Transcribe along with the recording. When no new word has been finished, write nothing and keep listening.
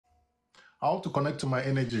How to connect to my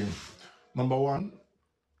energy. Number one,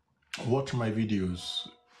 watch my videos.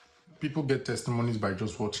 People get testimonies by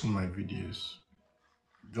just watching my videos.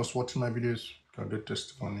 Just watching my videos can get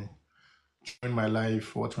testimony. Join my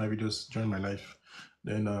life, watch my videos, join my life.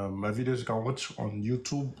 Then my videos you can watch on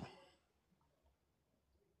YouTube.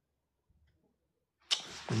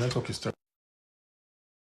 The network is terrible.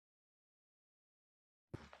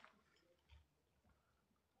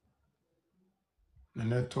 The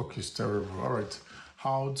network is terrible. All right.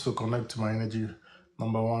 How to connect to my energy.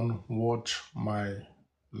 Number one, watch my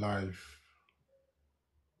life.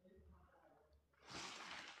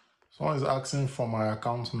 Someone is asking for my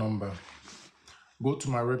account number. Go to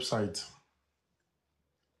my website.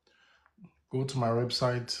 Go to my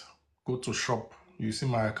website. Go to shop. You see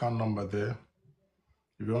my account number there.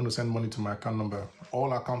 If you want to send money to my account number,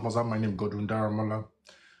 all accounts must have my name, Godwin Daramola.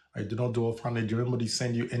 I do not do orphanage. If anybody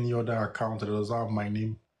send you any other account that does not have my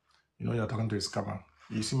name, you know you're talking to a scammer.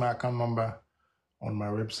 You see my account number on my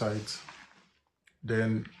website.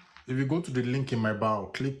 Then if you go to the link in my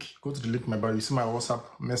bio, go to the link in my bio, you see my WhatsApp,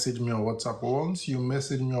 message me on WhatsApp. Once you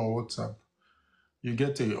message me on WhatsApp, you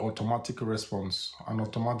get an automatic response. An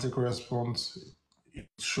automatic response, it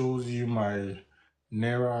shows you my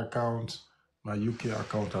Naira account, my UK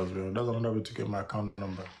account as well. That's another way to get my account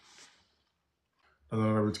number. That's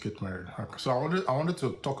another way to get my account. So I wanted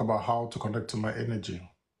to talk about how to connect to my energy.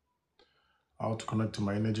 How to connect to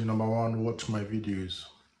my energy. Number one, watch my videos.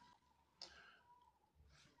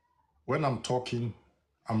 When I'm talking,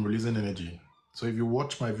 I'm releasing energy. So if you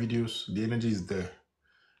watch my videos, the energy is there.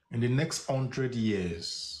 In the next 100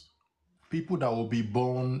 years, people that will be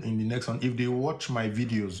born in the next one, if they watch my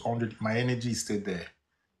videos, my energy is still there.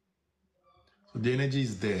 So the energy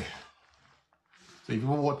is there. So if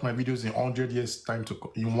people watch my videos in 100 years time to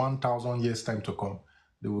come, in 1,000 years time to come,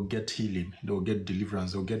 they will get healing, they will get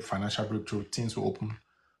deliverance, they will get financial breakthrough, things will open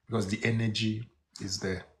because the energy is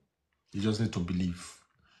there. You just need to believe.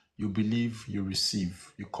 You believe, you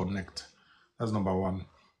receive, you connect. That's number one.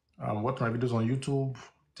 Watch my videos on YouTube,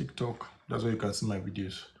 TikTok. That's where you can see my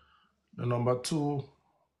videos. The number two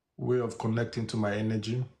way of connecting to my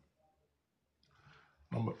energy.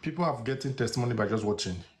 People have getting testimony by just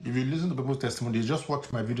watching. If you listen to people's testimony, they just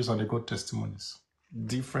watch my videos and they got testimonies.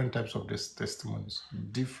 Different types of testimonies.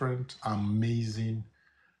 Different, amazing,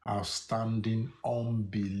 outstanding,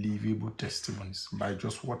 unbelievable testimonies by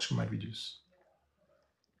just watching my videos.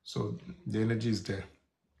 So the energy is there.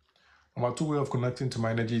 Number two way of connecting to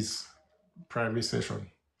my energy is private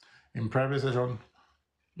session. In private session,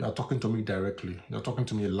 you are talking to me directly. You're talking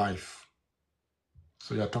to me live.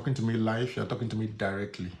 So you're talking to me live, you're talking to me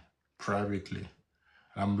directly, privately.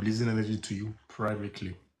 And I'm releasing energy to you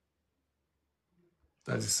privately.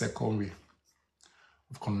 That's the second way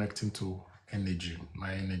of connecting to energy,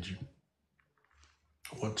 my energy.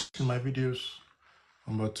 Watching my videos.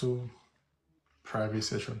 Number two, private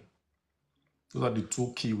session. Those are the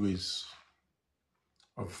two key ways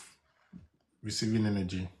of receiving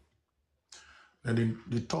energy. And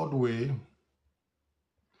the third way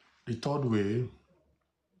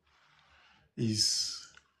is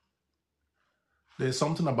there's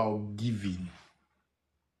something about giving.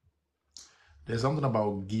 There's something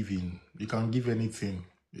about giving. You can give anything.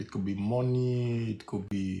 It could be money, it could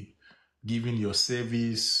be giving your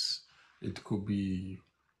service, it could be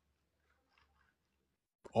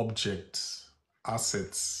objects,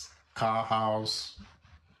 assets, car, house,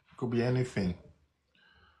 it could be anything.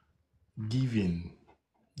 Giving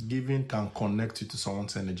can connect you to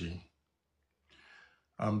someone's energy.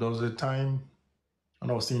 There was a time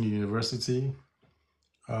when I was in university,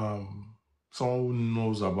 someone who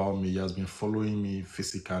knows about me has been following me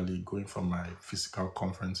physically, going for my physical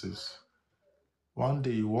conferences. One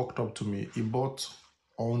day he walked up to me, he bought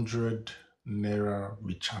 100 Naira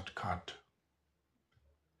recharge card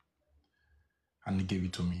and he gave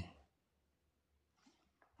it to me.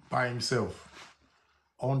 By himself,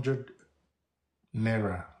 100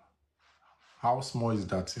 Naira. How small is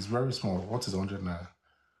that? It's very small. What is 100 Naira?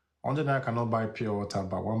 100 Naira cannot buy pure water,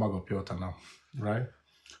 but 1 bag of pure water now, right?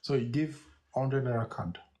 So he gave 100 Naira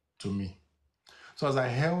card to me. So as I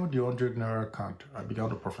held the 100 Naira card, I began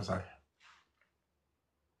to prophesy.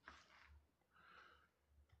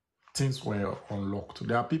 Things were unlocked.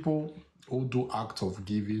 There are people who do acts of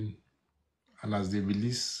giving, and as they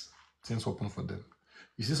release, things open for them.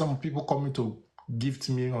 You see some people coming to gift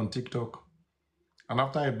me on TikTok, and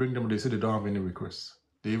after I bring them, they say they don't have any requests.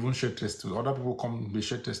 They even share testimony. Other people come, they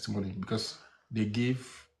share testimony because they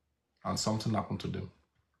gave and something happened to them.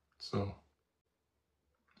 So,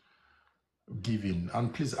 giving.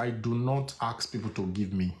 And please, I do not ask people to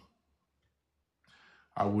give me.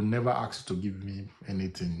 I will never ask you to give me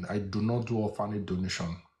anything. I do not do orphanage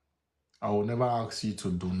donation. I will never ask you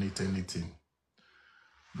to donate anything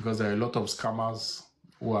because there are a lot of scammers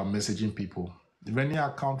who are messaging people. If any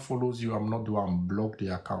account follows you, I'm not the one. Block the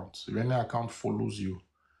account. If any account follows you,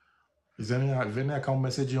 if any account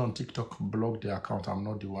message you on TikTok, block the account. I'm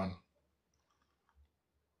not the one.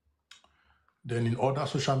 Then in other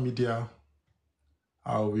social media,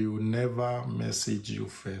 I will never message you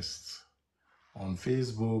first. On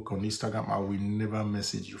Facebook, on Instagram, I will never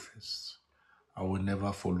message you first. I will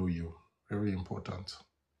never follow you. Very important.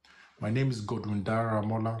 My name is Godwin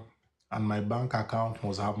Daramola, and my bank account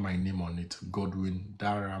must have my name on it, Godwin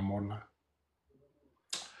Daramola.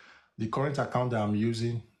 The current account that I'm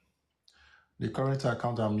using,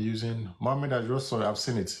 Mohammed, I just saw it. I've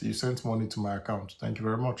seen it. You sent money to my account. Thank you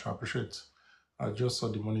very much. I appreciate it. I just saw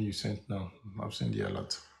the money you sent now. I've seen the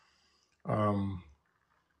alert.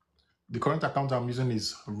 The current account I'm using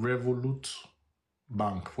is Revolut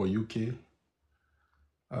Bank for UK.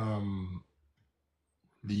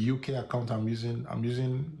 The UK account I'm using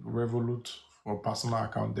Revolut for personal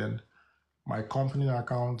account. Then my company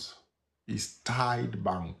account is Tide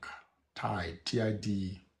Bank, Tide,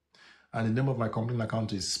 T-I-D. And the name of my company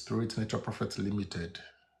account is Spirit Nature Prophet Limited.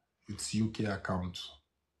 It's UK account.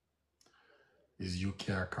 Is UK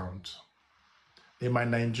account. Then my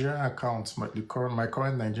Nigerian account, my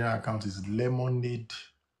current Nigerian account is Lemonade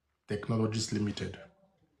Technologies Limited.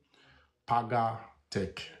 Paga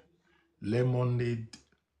Tech. Lemonade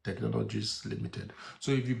Technologies Limited.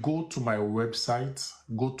 So if you go to my website,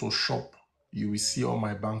 go to shop, you will see all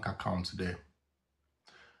my bank accounts there.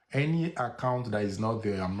 Any account that is not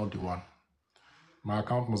there, I'm not the one. My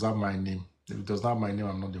account must have my name. If it does not have my name,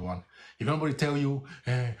 I'm not the one. If anybody tell you,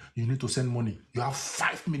 you need to send money, you have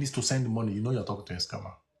 5 minutes to send money, you know you're talking to a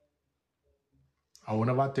scammer. I will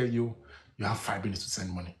never tell you, you have 5 minutes to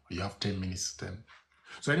send money, or you have 10 minutes to send.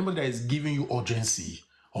 So anybody that is giving you urgency,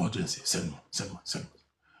 send money.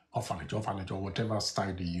 Orphanage, or whatever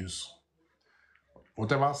style they use.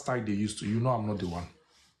 Whatever style they use to, you know I'm not the one.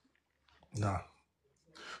 Nah.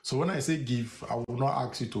 So when I say give, I will not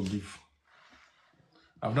ask you to give.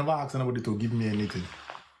 I've never asked anybody to give me anything.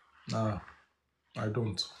 Nah, I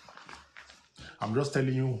don't. I'm just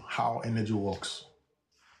telling you how energy works.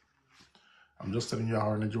 I'm just telling you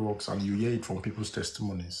how energy works, and you hear it from people's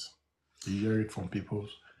testimonies. You hear it from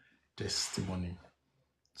people's testimony.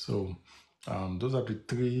 So those are the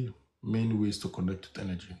 3 main ways to connect with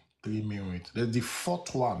energy. 3 main ways. Then the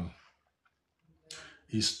 4th one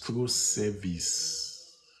is through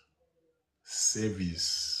service.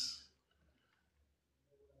 Service.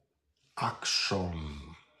 Action.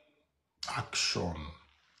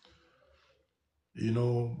 You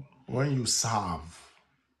know, when you serve.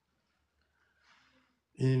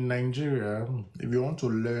 In Nigeria, if you want to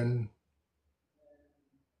learn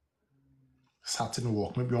certain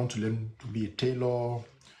work, maybe you want to learn to be a tailor,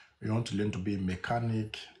 you want to learn to be a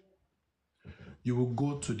mechanic, you will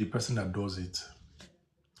go to the person that does it.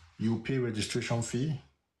 You pay registration fee,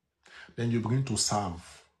 then you begin to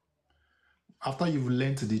serve. After you've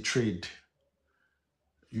learned the trade,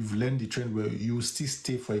 where you still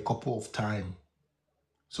stay for a couple of time.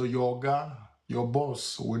 So your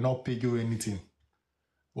boss will not pay you anything,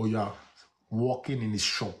 or you are working in his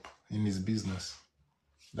shop, in his business.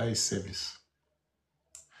 That is service.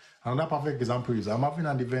 Another perfect example is I'm having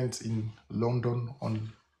an event in London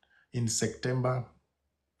in September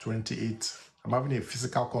 28th. I'm having a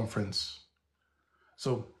physical conference.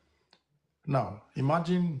 So now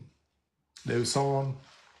imagine there is someone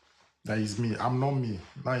that is me. I'm not me.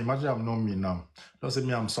 Now imagine I'm not me now. Don't say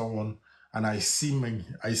me, I'm someone, and I see me,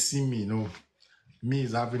 you know, me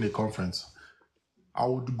is having a conference. I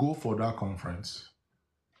would go for that conference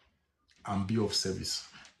and be of service.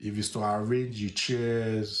 If it's to arrange your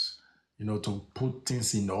chairs, you know, to put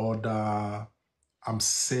things in order, I'm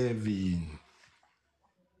serving.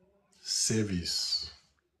 Service.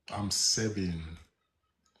 I'm serving.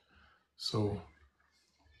 So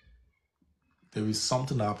there is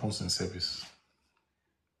something that happens in service.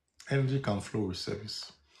 Energy can flow with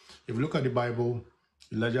service. If you look at the Bible,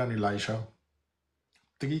 Elijah and Elisha,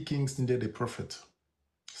 3 kings needed a prophet.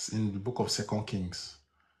 It's in the book of 2 Kings.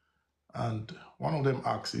 And one of them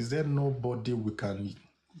asked, is there nobody we can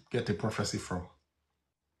get a prophecy from?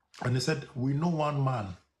 And they said, we know one man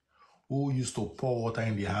who used to pour water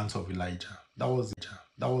in the hands of Elijah. That was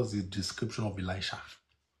the description of Elisha.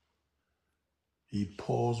 He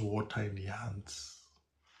pours water in the hands.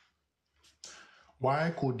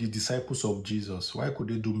 Why could the disciples of Jesus, why could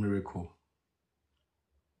they do miracle?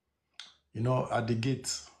 You know, at the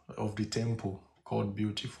gate of the temple called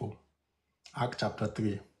Beautiful, Act chapter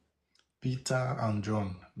 3. Peter and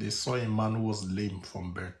John, they saw a man who was lame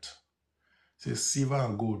from birth. He says, silver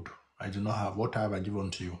and gold I do not have. What have I given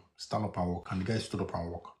unto you? Stand up and walk. And the guy stood up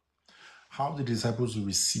and walked. How did the disciples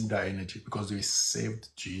receive that energy? Because they saved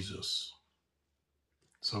Jesus.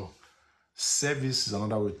 So service is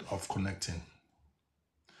another way of connecting.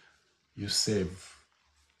 You save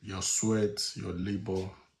your sweat, your labor,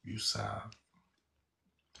 you serve.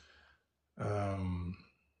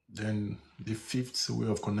 Then the fifth way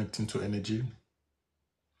of connecting to energy,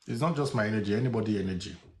 it's not just my energy, anybody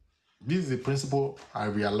energy. This is the principle I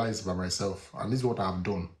realized by myself, and this is what I've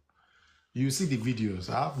done. You see the videos.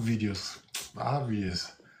 I have videos.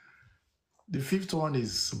 The fifth one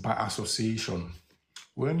is by association.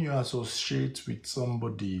 When you associate with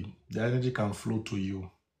somebody, the energy can flow to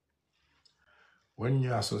you. When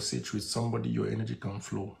you associate with somebody, your energy can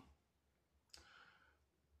flow.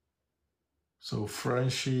 So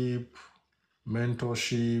friendship,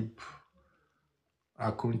 mentorship,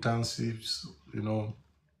 acquaintanceships,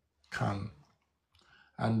 can.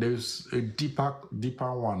 And there's a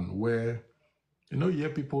deeper one where, you hear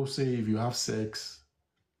people say if you have sex,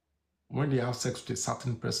 when they have sex with a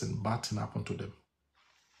certain person, bad thing happen to them.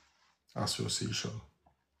 Association.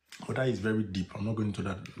 But that is very deep. I'm not going into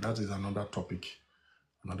that. That is another topic,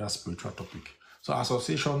 another spiritual topic. So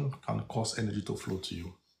association can cause energy to flow to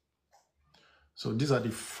you. So these are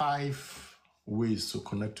the 5 ways to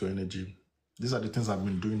connect to energy. These are the things I've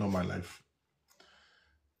been doing all my life.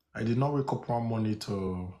 I did not wake up one morning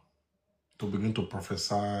to begin to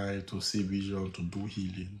prophesy, to see vision, to do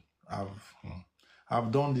healing.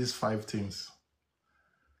 I've done these 5 things.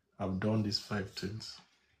 I've done these 5 things.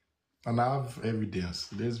 And I have evidence.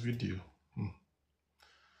 There's video.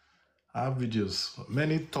 I have videos.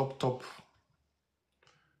 Many top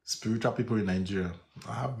spiritual people in Nigeria.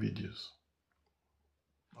 I have videos.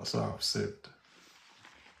 That's what I've said.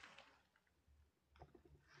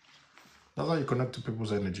 That's how you connect to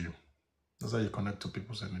people's energy. That's how you connect to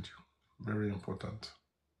people's energy. Very important.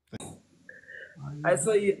 I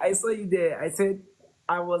saw you there. I said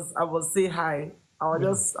I was saying hi. I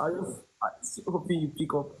was just hoping you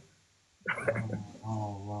pick up.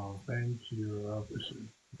 Oh, wow. Thank you. I appreciate it.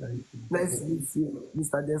 Thank you. Nice to meet you,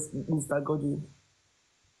 Mr. Godwin.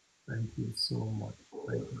 Thank you so much.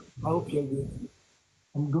 Thank you. I hope you're good.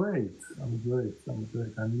 I'm great. And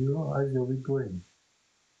you, how's your week going?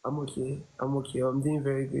 I'm okay. I'm doing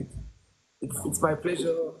very good. It's my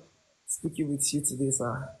pleasure speaking with you today,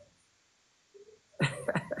 sir.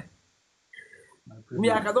 Me,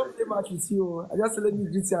 I cannot play match with you. I just let me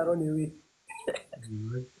greet you and run away.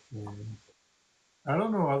 I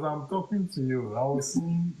don't know, as I'm talking to you, I was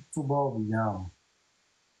seeing tuber of yam.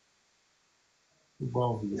 Tuber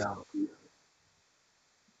of yam.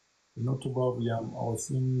 Tuber of yam, I was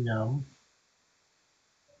seeing yam.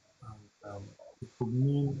 And it could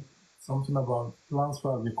mean something about plans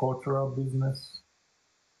for agricultural business.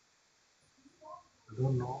 I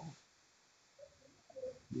don't know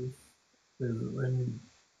if there's any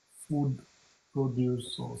food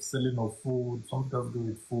produce or selling of food, something to do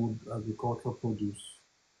with food, agricultural produce.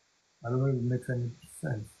 I don't know if it makes any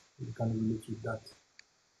sense. You can relate with that.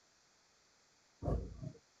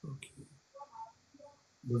 Okay.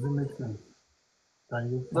 Does it make sense? Can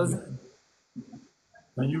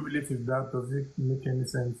you relate with that? Does it make any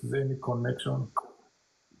sense? Is there any connection?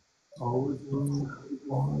 Or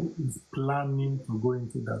is planning to go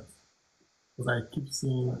into that? Because I keep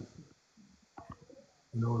seeing,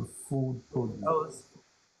 food produce.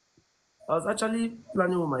 I was actually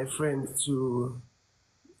planning with my friend to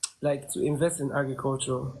invest in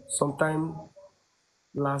agriculture sometime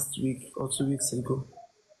last week or 2 weeks ago.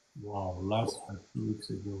 Wow, last 2 weeks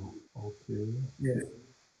ago. Okay. Yeah.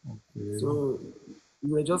 Okay. So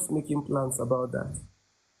we were just making plans about that.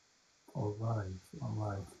 All right.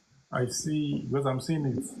 I see, because I'm seeing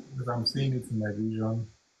it in my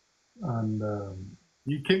vision, and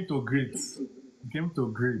you came to greet,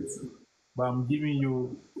 but I'm giving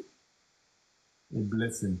you a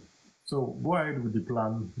blessing. So go ahead with the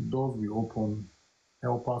plan. Doors will open,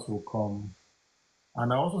 helpers will come,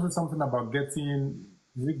 and I also said something about getting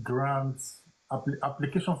the grants,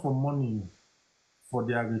 application for money for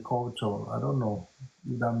the agriculture. I don't know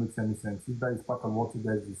if that makes any sense. If that is part of what you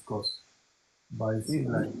guys discussed, but I see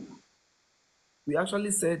We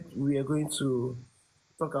actually said we are going to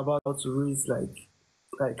talk about how to raise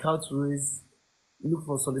how to look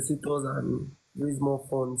for solicitors and raise more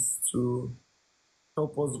funds to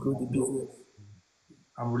help us grow the business.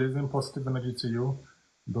 I'm releasing positive energy to you.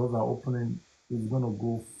 Doors are opening. It's going to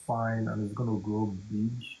go fine and it's going to grow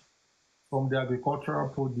big. From the agricultural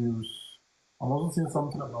produce, I'm also seeing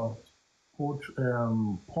something about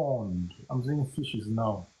pond. I'm seeing fishes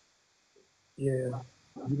now. Yeah.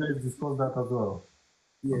 You guys discussed that as well.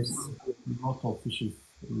 I'm Yes. seeing a lot of fishes.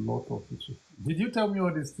 A lot of fishes. Did you tell me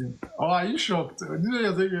all these things? Oh, are you shocked? Did you say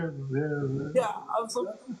yes? Yes. Yeah,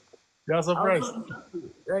 You're I'm surprised. so,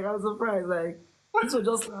 like I'm surprised. Like this was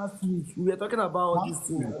just last week. We were talking about all these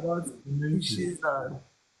things Massive. about Amazing. fishes and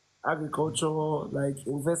agriculture, like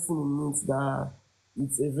investing in it. That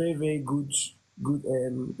it's a very very good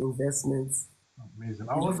investment. Amazing.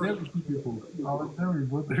 I It's was just there with two people. I was there with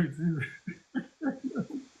both of you.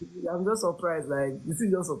 I'm just surprised. Like this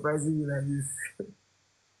is just surprising me like this.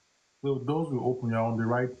 So those will open. You're on the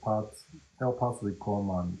right path. Help us will come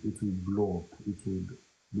and it will blow up. It will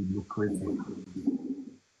be lucrative. You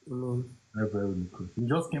know. Very, very lucrative. You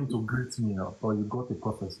just came to greet me, or you got a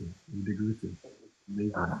prophecy. You did greeting.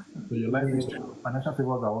 Amazing. So your life is Yeah. financial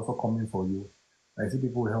favors are also coming for you. I see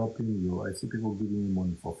people helping you. I see people giving you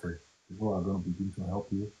money for free. People are going to begin to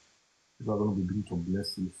help you. People are going to begin to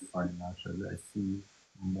bless you financially. I see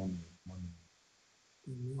money, money.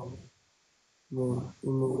 Amen. Amen.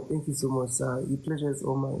 Amen. Thank you so much, sir. The pleasure is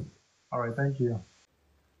all mine. All right, thank you.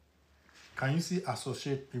 Can you see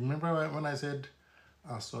associate? Remember when I said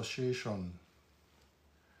association,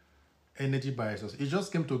 energy by association? He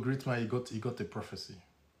just came to greet me. He got a prophecy.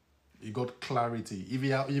 He got clarity. If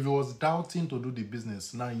he was doubting to do the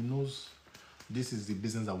business, now he knows this is the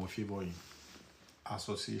business that will favor him.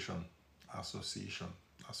 Association, association,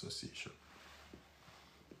 association.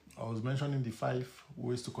 I was mentioning the 5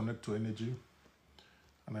 ways to connect to energy,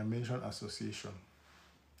 and I mentioned association.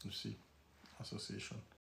 You see, association.